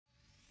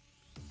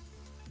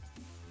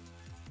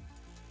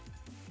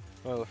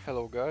Well,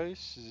 hello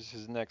guys, this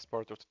is the next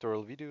part of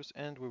tutorial videos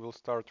and we will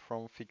start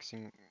from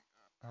fixing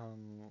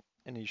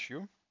an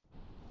issue.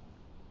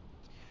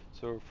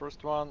 So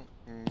first one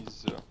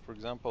is, for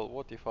example,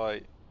 what if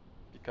I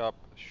pick up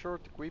a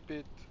shirt, equip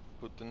it,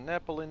 put an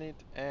apple in it,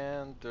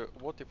 and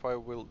what if I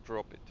will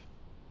drop it?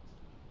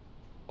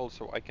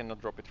 Also, I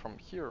cannot drop it from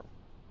here,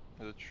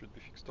 that should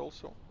be fixed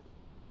also.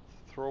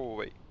 Throw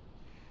away.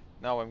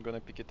 Now I'm gonna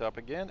pick it up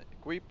again,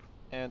 equip,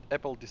 and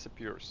apple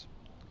disappears.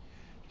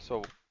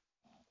 So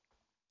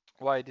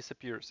why it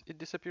disappears? It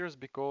disappears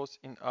because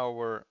in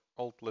our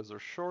old leather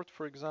short,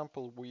 for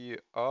example, we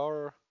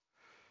are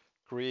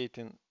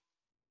creating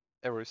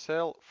every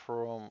cell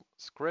from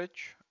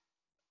scratch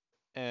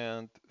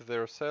and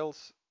their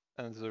cells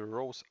and the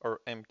rows are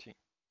empty.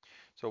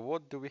 So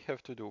what do we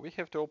have to do? We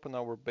have to open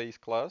our base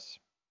class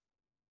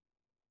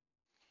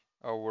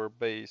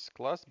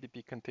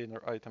BP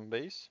container item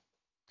base,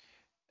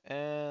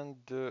 and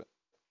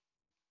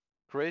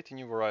create a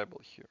new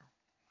variable here.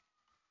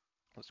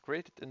 Let's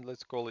create it and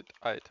let's call it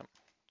item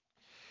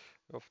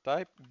of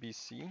type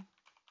BC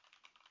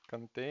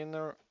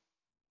container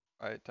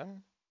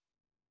item.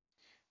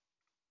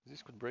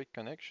 This could break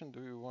connection.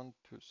 Do you want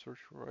to search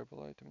for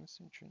variable item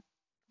messaging?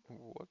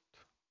 What?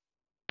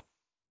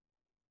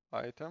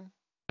 Item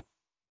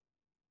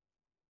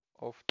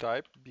of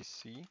type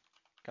BC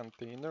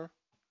container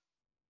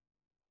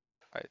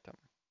item.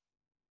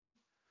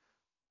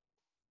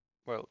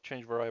 Well,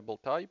 change variable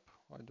type.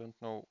 I don't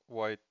know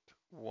why it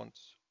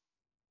wants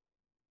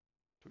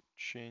to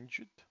change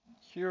it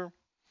here,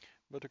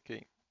 but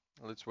okay.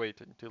 Let's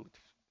wait until it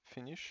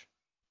finish.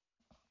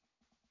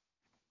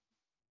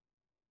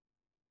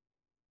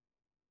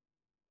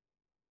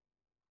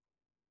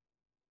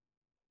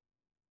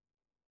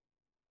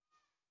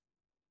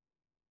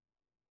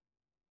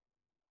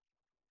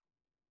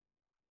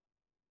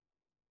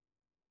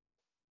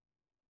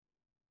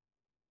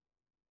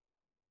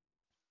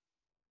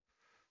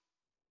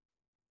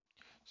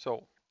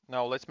 So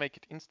now let's make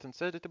it instance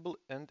editable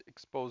and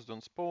exposed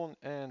on spawn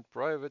and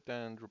private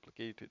and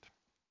replicate it.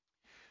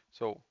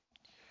 So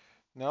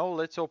now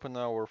let's open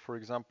our, for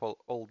example,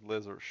 old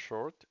leather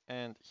short,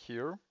 and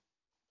here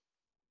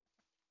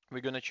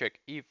we're gonna check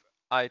if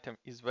item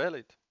is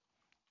valid.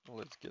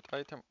 Let's get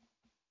item.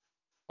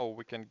 Oh,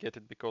 we can get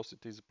it because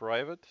it is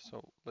private.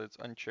 So let's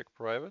uncheck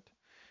private,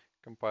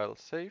 compile,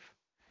 save.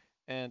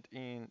 And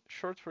in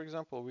short, for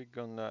example, we're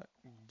gonna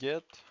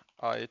get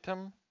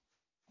item,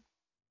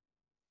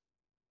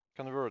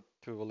 convert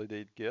to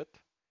validate get.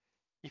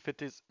 If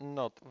it is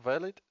not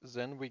valid,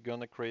 then we're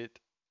gonna create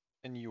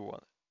a new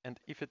one. And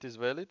if it is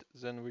valid,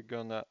 then we're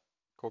gonna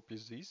copy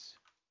this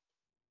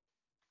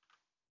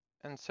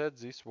and set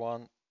this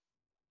one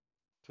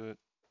to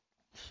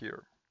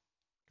here.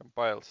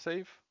 Compile,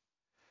 save,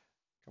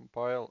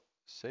 compile,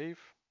 save.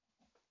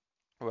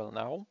 Well,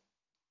 now,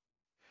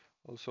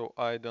 also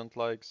I don't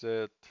like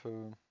that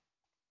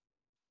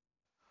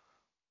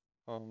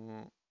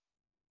um,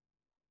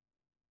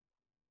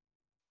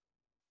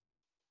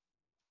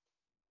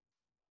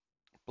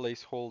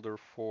 placeholder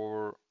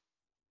for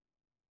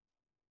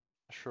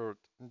short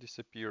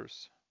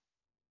disappears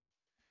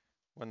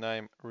when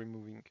I'm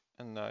removing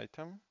an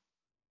item.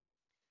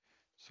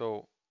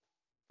 So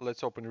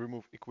let's open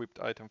remove equipped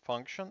item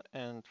function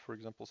and, for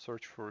example,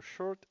 search for a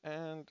short,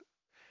 and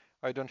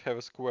I don't have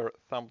a square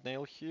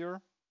thumbnail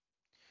here.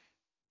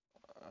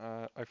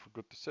 I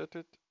forgot to set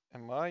it.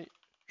 Mi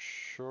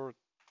short,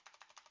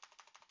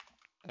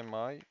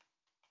 mi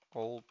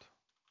old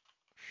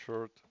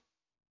short,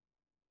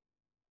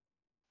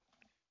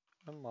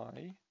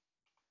 mi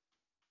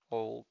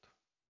old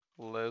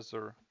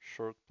leather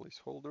short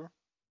placeholder.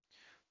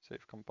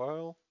 Save,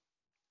 compile,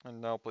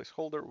 and now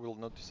placeholder will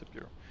not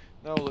disappear.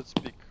 Now let's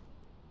pick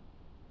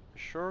a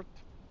short,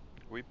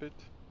 whip it,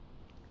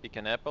 pick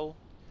an apple,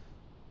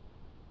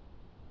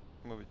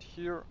 move it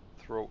here,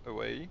 throw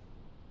away.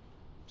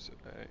 So,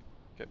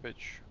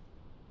 cabbage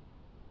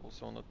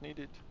also not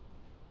needed.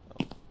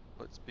 Now,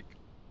 let's pick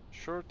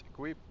short,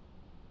 equip,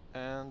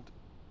 and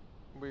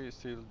we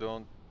still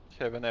don't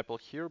have an apple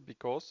here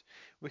because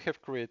we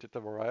have created a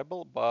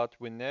variable, but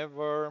we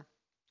never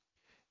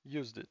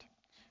used it.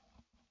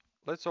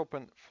 Let's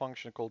open a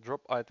function called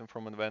drop item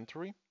from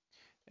inventory,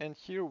 and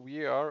here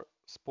we are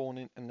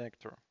spawning an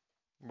actor.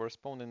 We're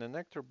spawning an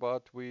actor,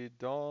 but we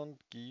don't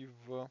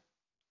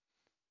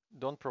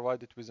don't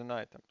provide it with an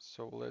item.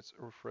 So let's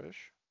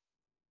refresh.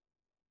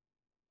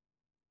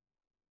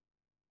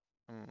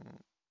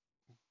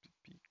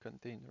 BP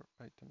container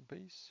item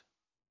base.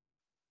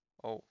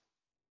 Oh,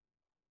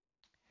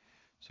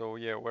 so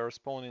yeah, we're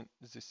spawning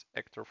this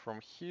actor from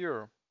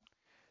here,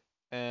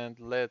 and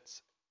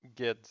let's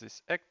get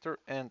this actor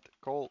and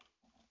call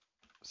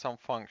some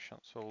function.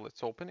 So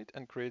let's open it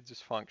and create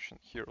this function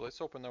here.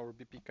 Let's open our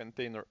BP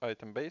container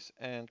item base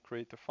and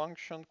create a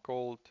function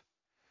called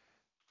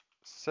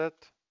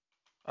set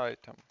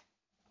item.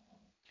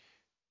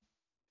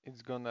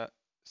 It's gonna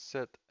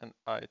set an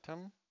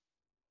item,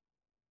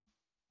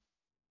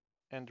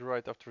 and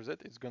right after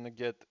that it's gonna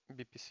get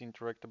BPC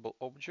interactable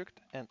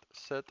object and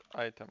set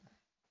item.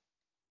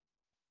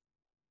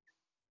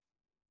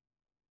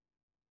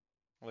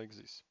 like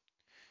this.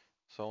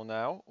 So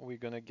now we're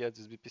gonna get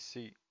this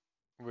VPC,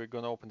 we're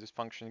gonna open this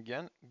function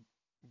again,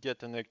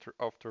 get an actor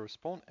after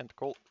spawn and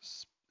call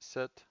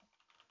set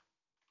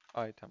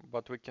item.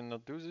 But we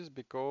cannot do this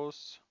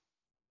because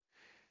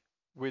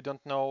we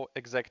don't know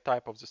exact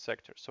type of the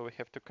sector. So we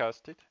have to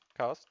cast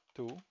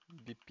to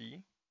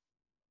BP,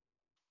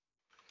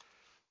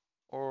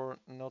 or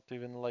not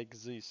even like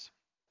this.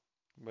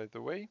 By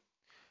the way,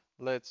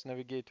 let's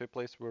navigate to a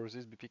place where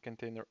this BP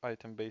container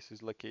item base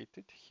is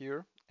located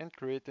here and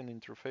create an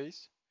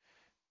interface.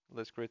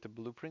 Let's create a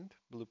blueprint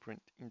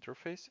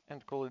interface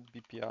and call it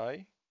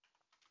BPI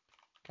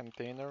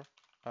container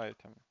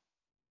item.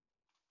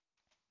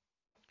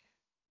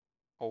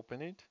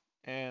 Open it,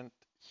 and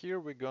here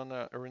we're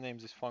gonna rename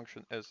this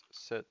function as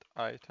set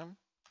item,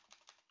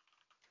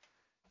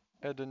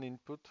 add an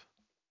input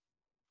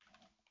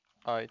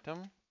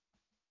item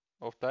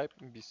of type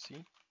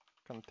BC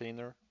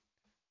container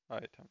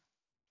item.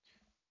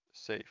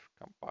 Save,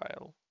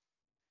 compile.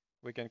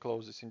 We can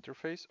close this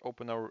interface,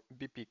 open our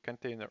BP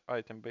container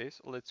item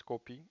base. Let's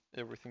copy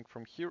everything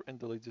from here and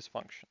delete this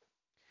function.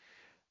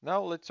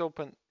 Now let's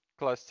open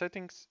class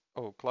settings,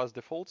 class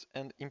defaults,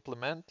 and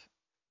implement,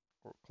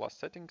 or class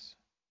settings.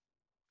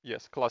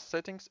 Yes, class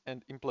settings,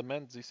 and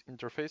implement this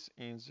interface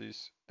in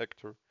this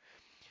actor.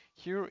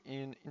 Here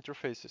in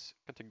interfaces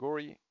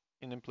category,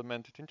 in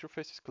implemented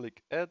interfaces,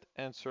 click add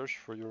and search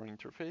for your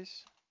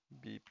interface,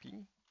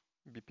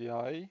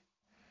 BPI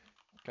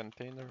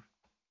container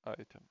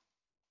item.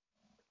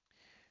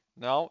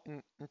 Now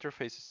in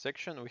interfaces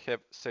section, we have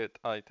set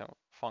item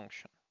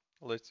function.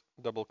 Let's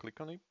double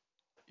click on it.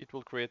 It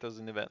will create as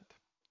an event.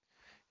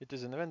 It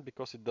is an event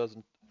because it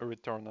doesn't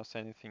return us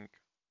anything.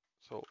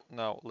 So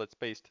now let's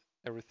paste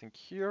everything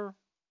here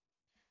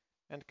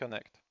and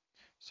connect.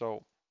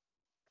 So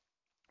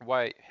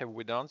why have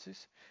we done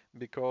this?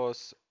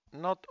 Because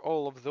not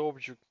all of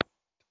the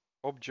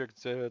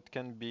objects that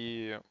can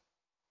be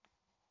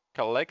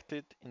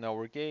collected in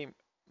our game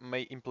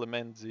may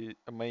implement the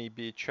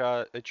maybe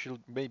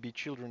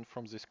children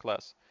from this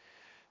class.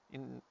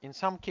 In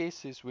some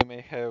cases, we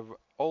may have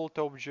old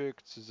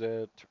objects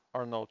that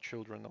are not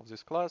children of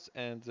this class,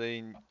 and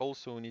they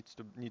also need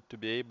to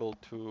be able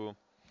to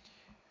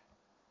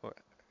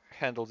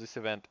handle this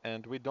event.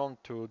 And we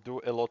don't to do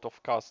a lot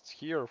of casts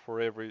here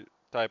for every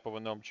type of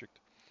an object.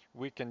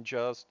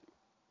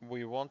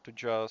 We want to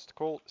just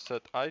call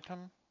set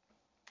item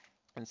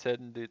and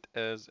send it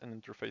as an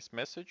interface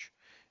message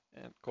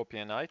and copy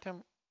an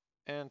item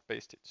and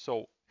paste it.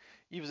 So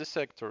if the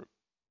sector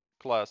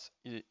class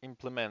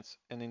implements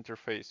an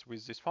interface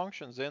with this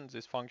function, then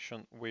this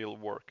function will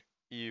work.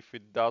 If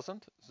it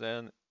doesn't,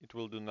 then it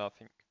will do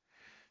nothing.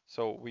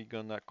 So we're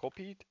gonna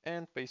copy it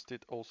and paste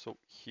it also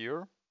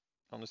here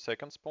on the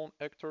second spawn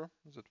actor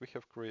that we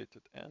have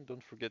created. And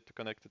don't forget to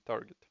connect the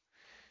target.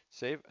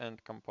 Save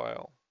and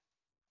compile.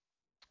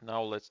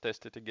 Now let's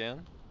test it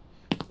again.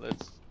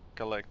 Let's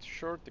collect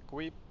short,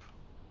 equip,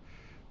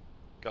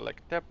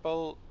 collect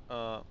apple,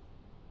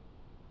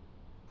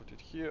 put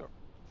it here,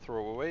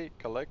 throw away,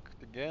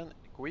 collect again,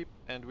 equip,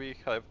 and we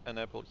have an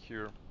apple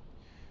here.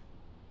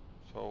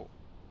 So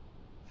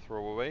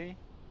throw away,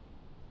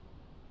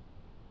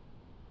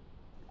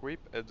 equip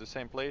at the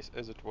same place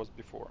as it was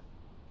before.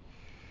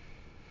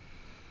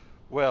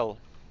 Well,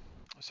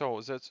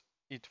 so that's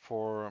it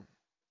for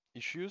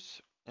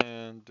issues,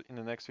 and in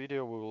the next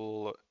video we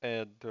will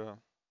add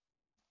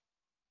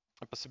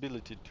a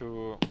possibility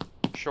to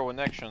show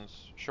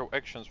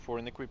actions for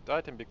an equipped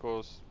item,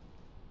 because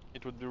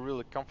it would be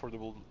really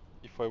comfortable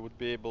if I would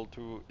be able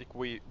to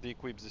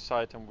de-equip this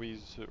item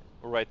with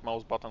right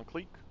mouse button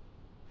click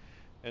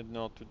and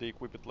not to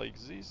de-equip it like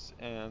this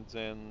and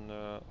then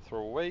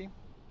throw away.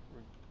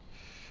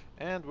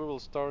 And we will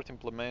start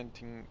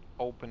implementing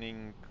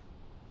opening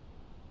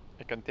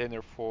a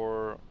container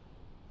for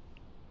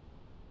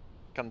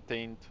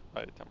contained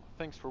item.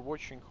 Thanks for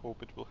watching,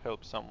 hope it will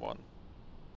help someone.